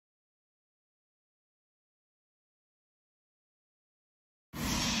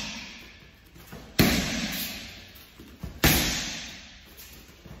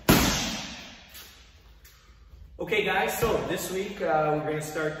Okay guys, so this week we're going to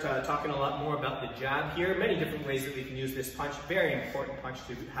start talking a lot more about the jab here. Many different ways that we can use this punch. Very important punch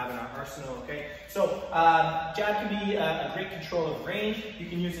to have in our arsenal, okay? So jab can be a great control of range. You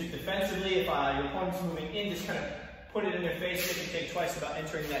can use it defensively. If your opponent's moving in, just kind of put it in their face. You can think twice about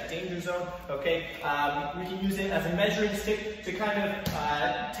entering that danger zone, okay? We can use it as a measuring stick to kind of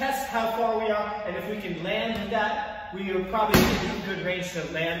test how far we are, and if we can land with that, we are probably in good range to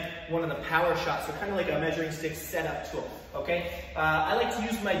land one of the power shots, so kind of like a measuring stick setup tool, okay? I like to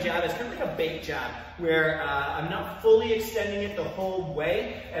use my jab as kind of like a bait jab, where I'm not fully extending it the whole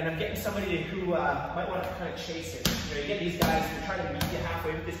way, and I'm getting somebody who might want to kind of chase it. You get these guys who are trying to meet you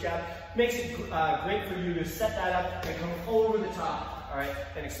halfway with this jab. Makes it great for you to set that up and come over the top, all right,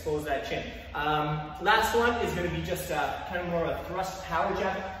 and expose that chin. Last one is going to be just kind of more of a thrust power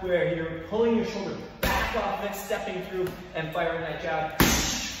jab, where you're pulling your shoulder back off it, stepping through, and firing that jab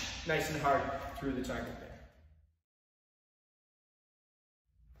nice and hard through the target there.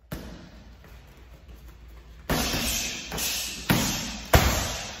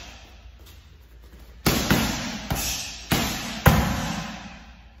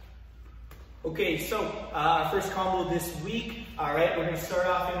 Okay, so our first combo this week, all right, we're going to start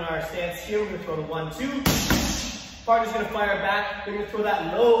off in our stance here. We're going to throw the 1-2. Partner's going to fire back. We're going to throw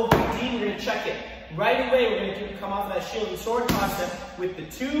that low D. We're going to check it. Right away, we're going to come off of that shield and sword concept with the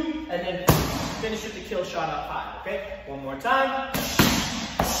 2, and then finish with the kill shot up high, okay? One more time.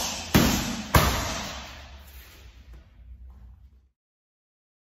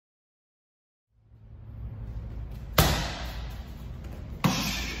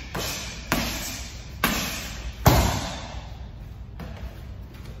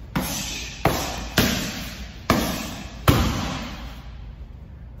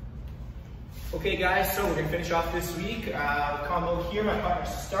 Okay guys, so we're going to finish off this week. Combo here, my partner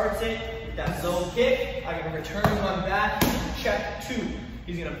starts it with that low kick. I'm going to return one back, check 2.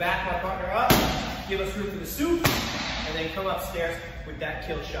 He's going to back my partner up, give us room for the soup, and then come upstairs with that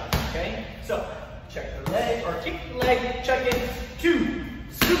kill shot, okay? So, check the leg, or kick the leg, check it, 2,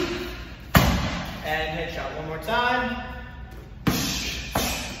 soup, and headshot one more time.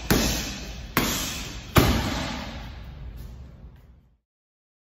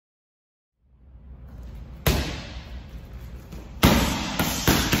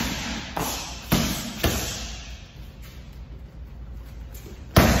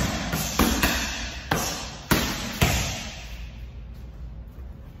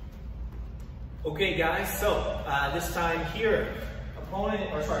 Okay guys, so this time here, our partner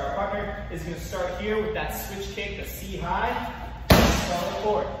is going to start here with that switch kick, the C high, solid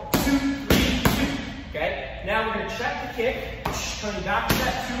forward, 2, 3, 2, okay? Now we're going to check the kick, turning back to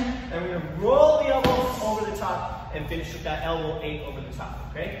that 2, and we're going to roll the elbows over the top and finish with that elbow 8 over the top,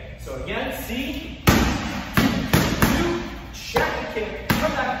 okay? So again, C, 2, check the kick,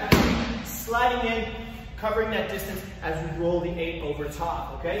 come back to the 3, sliding in, covering that distance as we roll the 8 over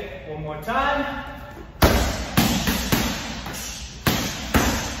top, okay? One more time.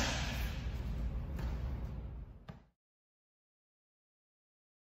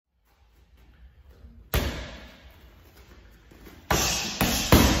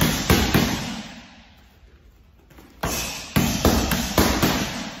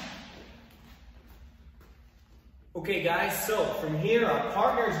 Okay guys, so from here our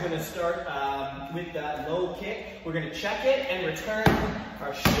partner is going to start with that low kick. We're going to check it and return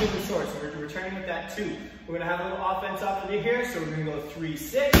our shield and sword. So we're returning with that 2. We're going to have a little offense off of here, so we're going to go 3,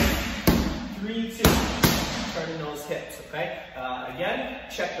 6, 3, 2. Turning those hips, okay? Again,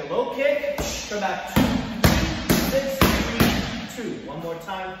 check the low kick, come back 2, 6, 3, 2. One more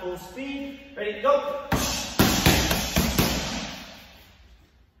time, full speed. Ready, go.